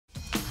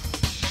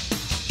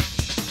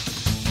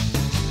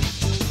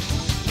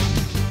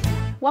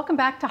Welcome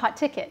back to Hot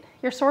Ticket,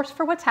 your source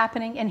for what's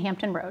happening in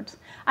Hampton Roads.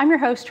 I'm your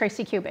host,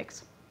 Tracy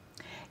Kubix.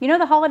 You know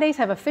the holidays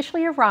have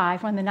officially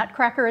arrived when the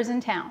Nutcracker is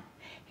in town.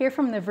 Here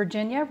from the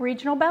Virginia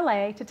Regional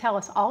Ballet to tell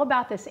us all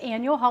about this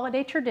annual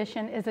holiday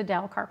tradition is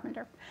Adele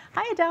Carpenter.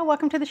 Hi Adele,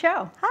 welcome to the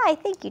show. Hi,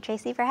 thank you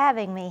Tracy for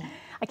having me.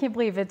 I can't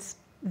believe it's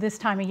this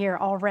time of year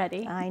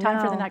already. I know.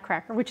 Time for the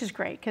Nutcracker, which is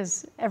great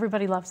because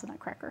everybody loves the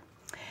Nutcracker.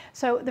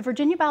 So the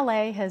Virginia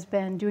Ballet has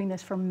been doing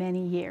this for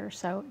many years,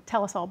 so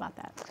tell us all about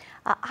that.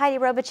 Heidi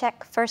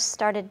Robichek first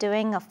started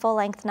doing a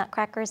full-length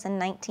Nutcrackers in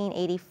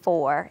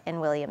 1984 in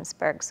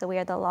Williamsburg, so we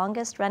are the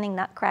longest running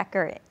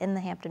Nutcracker in the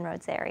Hampton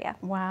Roads area.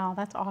 Wow,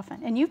 that's awesome.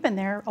 And you've been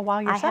there a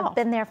while yourself. I have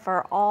been there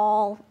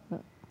from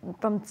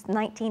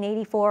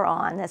 1984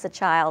 on as a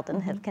child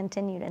and have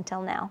continued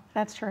until now.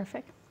 That's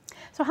terrific.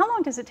 So how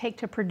long does it take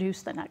to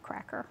produce the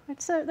Nutcracker?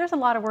 There's a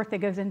lot of work that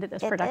goes into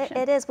this production.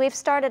 It is. We've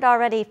started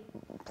already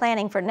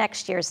planning for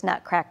next year's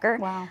Nutcracker.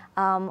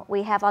 Wow.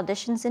 We have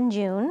auditions in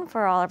June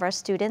for all of our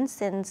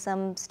students and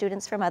some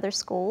students from other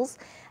schools.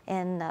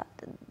 And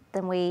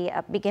then we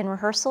begin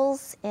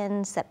rehearsals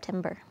in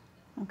September.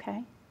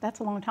 Okay,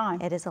 that's a long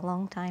time. It is a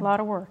long time. A lot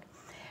of work.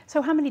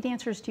 So how many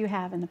dancers do you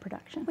have in the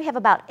production? We have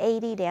about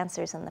 80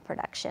 dancers in the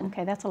production.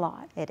 Okay, that's a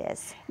lot. It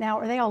is. Now,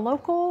 are they all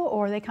local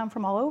or they come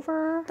from all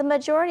over? The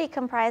majority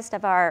comprised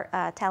of our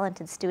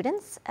talented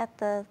students at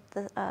the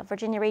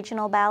Virginia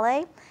Regional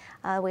Ballet.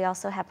 We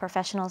also have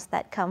professionals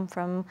that come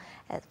from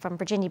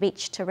Virginia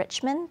Beach to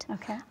Richmond.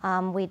 Okay.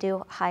 We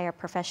do hire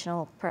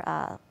professional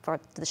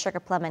for the Sugar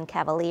Plum and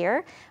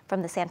Cavalier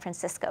from the San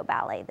Francisco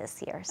Ballet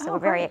this year. So we're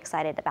very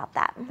excited about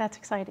that. That's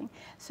exciting.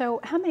 So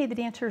how many of the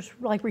dancers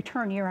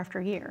return year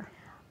after year?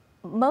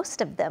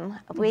 Most of them.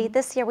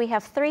 This year we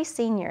have 3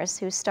 seniors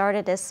who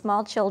started as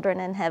small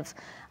children and have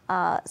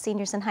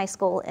seniors in high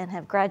school and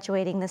have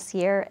graduating this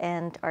year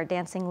and are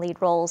dancing lead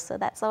roles. So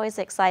that's always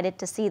excited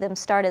to see them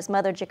start as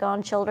Mother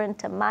Jagon children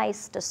to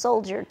mice to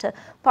soldier to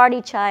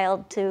party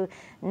child to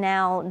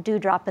now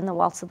Dewdrop in the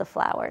Waltz of the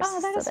Flowers.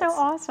 Oh, that is so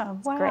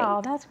awesome.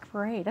 Wow, great. That's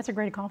great. That's a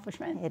great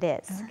accomplishment. It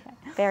is. Okay.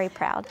 Very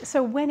proud.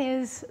 So when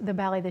is the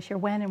ballet this year?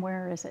 When and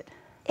where is it?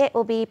 It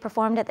will be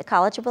performed at the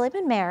College of William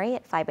and Mary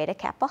at Phi Beta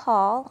Kappa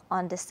Hall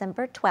on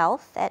December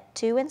 12th at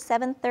 2 and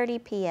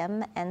 7:30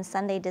 p.m. and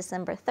Sunday,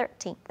 December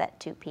 13th at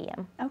 2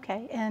 p.m.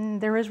 Okay,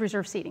 and there is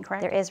reserved seating,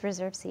 correct? There is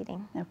reserved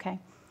seating. Okay.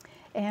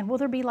 And will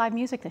there be live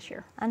music this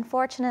year?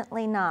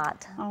 Unfortunately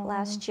not. Oh.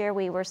 Last year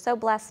we were so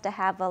blessed to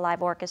have a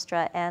live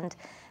orchestra, and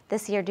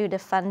this year due to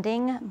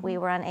funding we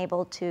were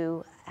unable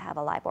to have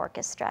a live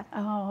orchestra.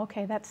 Oh,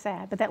 okay, that's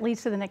sad. But that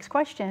leads to the next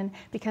question,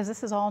 because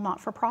this is all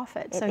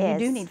not-for-profit, so you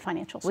do need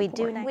financial support.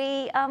 We do.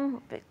 We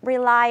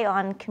rely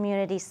on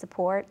community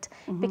support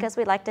because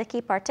we like to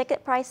keep our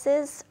ticket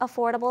prices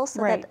affordable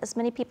so that as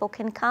many people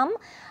can come,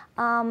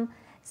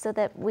 so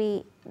that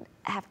we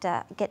have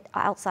to get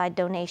outside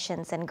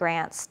donations and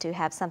grants to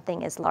have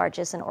something as large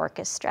as an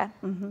orchestra.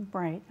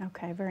 Right,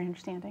 okay, very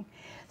understanding.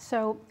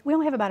 So we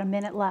only have about a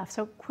minute left,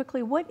 so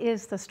quickly, what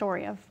is the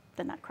story of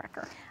the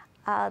Nutcracker?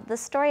 The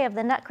story of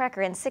the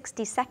Nutcracker in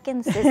 60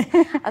 seconds is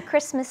a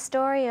Christmas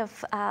story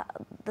of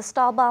the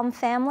Stahlbaum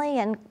family,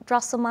 and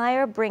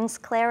Drosselmeyer brings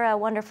Clara a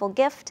wonderful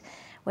gift,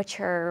 which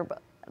her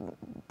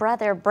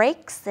brother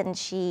breaks, and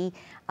she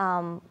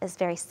is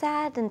very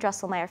sad, and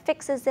Drosselmeyer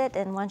fixes it,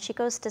 and when she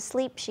goes to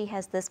sleep, she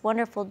has this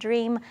wonderful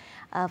dream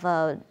of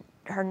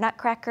her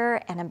Nutcracker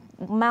and a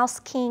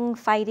Mouse King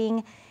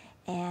fighting,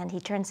 and he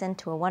turns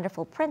into a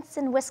wonderful prince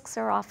and whisks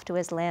her off to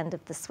his land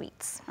of the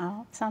sweets.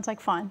 Oh, sounds like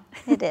fun.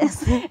 It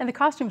is. And the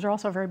costumes are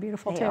also very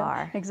beautiful, too. They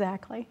are.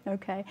 Exactly,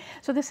 okay.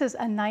 So this is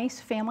a nice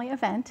family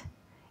event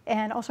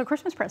and also a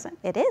Christmas present.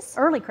 It is.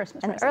 Early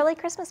Christmas present. An early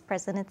Christmas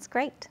present, it's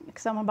great.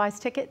 Someone buys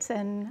tickets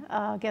and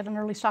get an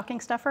early stocking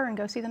stuffer and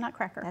go see the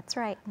Nutcracker. That's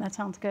right. That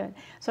sounds good.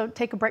 So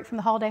take a break from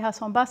the holiday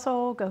hustle and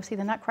bustle, go see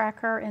the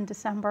Nutcracker in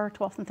December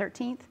 12th and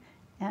 13th,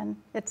 and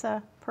it's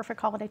a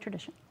perfect holiday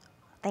tradition.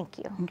 Thank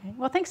you. Okay.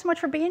 Well, thanks so much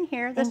for being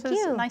here. This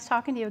was nice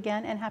talking to you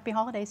again, and happy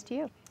holidays to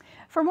you.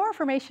 For more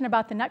information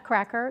about the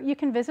Nutcracker, you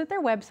can visit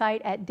their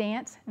website at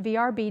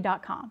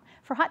dancevrb.com.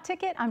 For Hot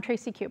Ticket, I'm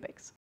Tracy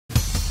Kubix.